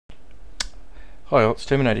Hi, it's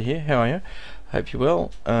Terminator here. How are you? Hope you're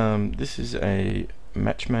well. This is a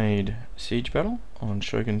match-made siege battle on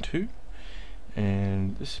Shogun 2,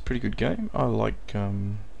 and this is a pretty good game. I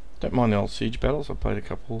don't mind the old siege battles. I've played a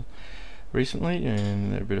couple recently,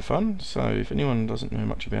 and they're a bit of fun. So if anyone doesn't know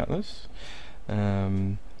much about this,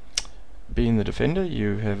 being the defender,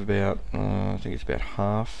 you have about, I think it's about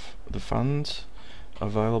half the funds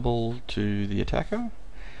available to the attacker.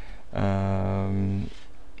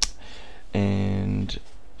 And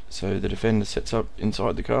so the defender sets up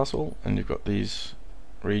inside the castle, and you've got these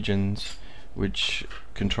regions which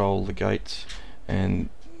control the gates, and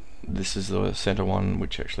this is the center one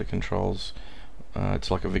which actually controls, it's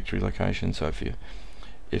like a victory location. So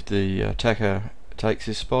if the attacker takes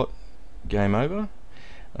this spot, game over.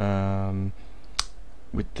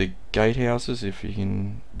 With the gatehouses,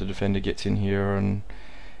 the defender gets in here and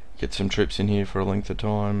gets some troops in here for a length of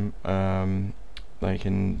time, they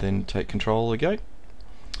can then take control of the gate.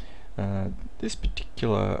 This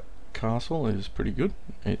particular castle is pretty good.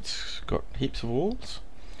 It's got heaps of walls.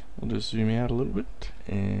 I'll just zoom out a little bit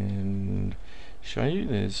and show you.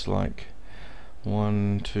 There's like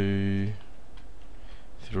 1, 2,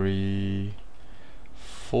 3,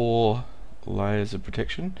 4 layers of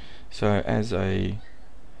protection. So as a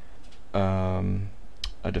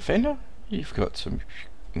defender, you've got some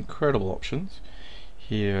incredible options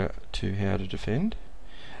here to how to defend.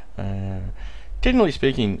 Generally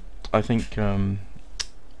speaking, I think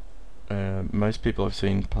most people I've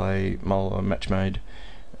seen play match-made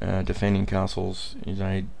defending castles,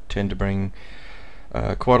 they tend to bring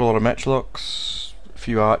quite a lot of matchlocks, a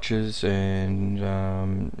few archers, and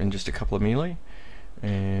just a couple of melee,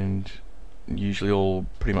 and usually all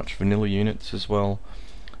pretty much vanilla units as well,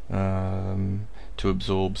 to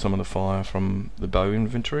absorb some of the fire from the bow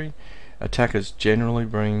infantry. Attackers generally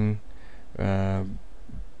bring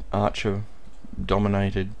archer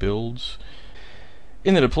dominated builds.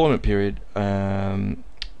 In the deployment period, I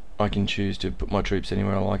can choose to put my troops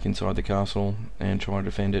anywhere I like inside the castle and try to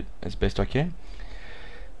defend it as best I can.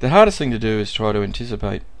 The hardest thing to do is try to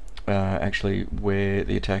anticipate actually where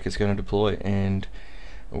the attacker is going to deploy and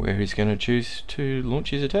where he's going to choose to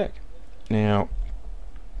launch his attack. Now,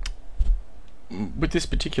 with this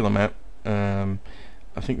particular map,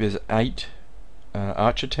 I think there's 8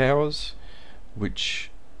 archer towers which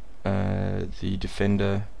the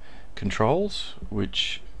defender controls,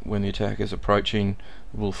 which when the attacker is approaching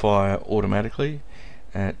will fire automatically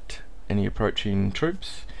at any approaching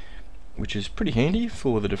troops, which is pretty handy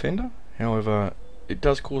for the defender. However, it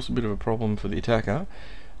does cause a bit of a problem for the attacker,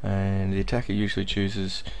 and the attacker usually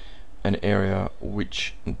chooses an area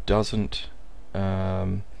which doesn't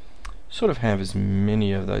sort of have as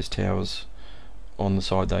many of those towers on the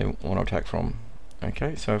side they want to attack from.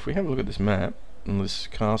 Okay, so if we have a look at this map and this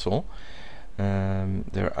castle, there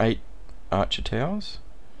are 8 archer towers,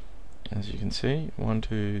 as you can see. 1,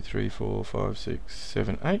 2, 3, 4, 5, 6,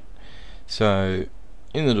 7, 8. So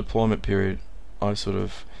in the deployment period, I sort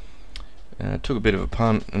of took a bit of a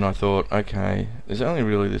punt, and I thought, okay, there's only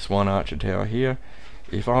really this one archer tower here.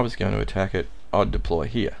 If I was going to attack it, I'd deploy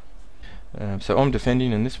here. So I'm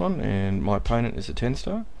defending in this one, and my opponent is a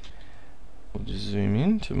 10-star. We'll just zoom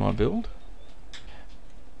in to my build.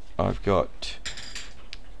 I've got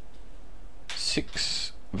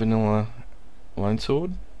 6 vanilla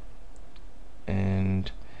longsword,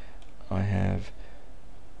 and I have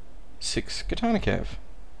 6 katana cav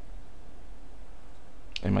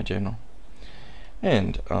in my general.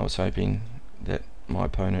 And I was hoping that my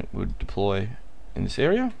opponent would deploy in this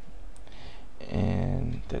area,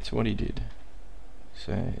 and that's what he did.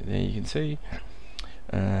 So there you can see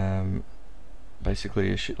basically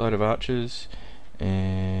a shitload of archers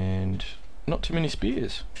and not too many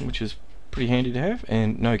spears, which is pretty handy to have,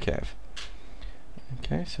 and no cav.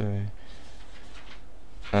 Okay, so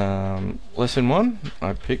lesson 1,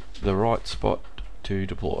 I picked the right spot to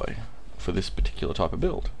deploy for this particular type of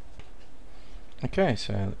build. Okay,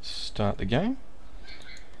 so let's start the game.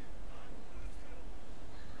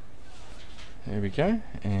 There we go,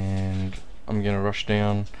 and I'm going to rush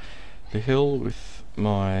down the hill with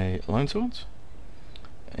my longswords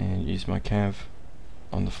and use my cav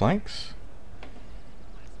on the flanks.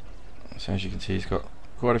 So as you can see, he's got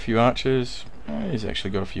quite a few archers. He's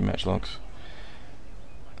actually got a few matchlocks.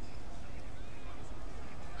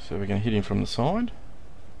 So we're going to hit him from the side,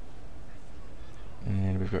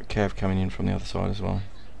 and we've got cav coming in from the other side as well.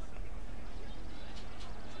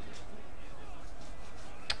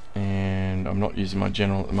 And I'm not using my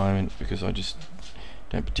general at the moment because I just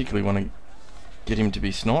don't particularly want to get him to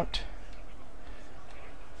be sniped.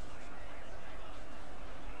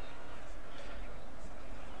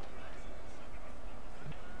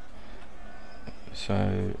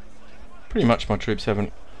 So pretty much my troops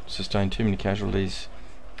haven't sustained too many casualties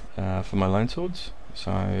for my longswords,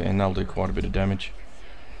 and they'll do quite a bit of damage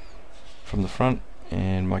from the front,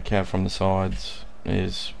 and my cav from the sides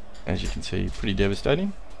is, as you can see, pretty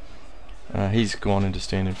devastating. He's gone into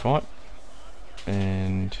stand and fight,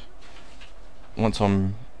 and once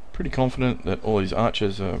I'm pretty confident that all these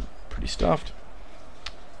archers are pretty stuffed,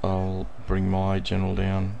 I'll bring my general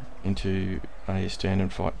down into a stand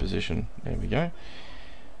and fight position. There we go.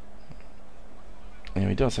 Now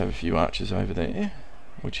he does have a few archers over there,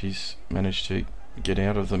 which he's managed to get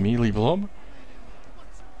out of the melee blob.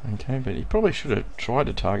 Okay, but he probably should have tried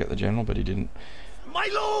to target the general, but he didn't. My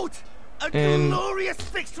lord, a glorious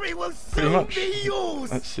victory will soon be yours.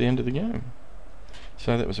 That's the end of the game.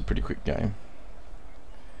 So that was a pretty quick game,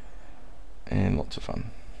 and lots of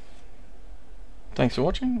fun. Thanks for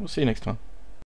watching. We'll see you next time.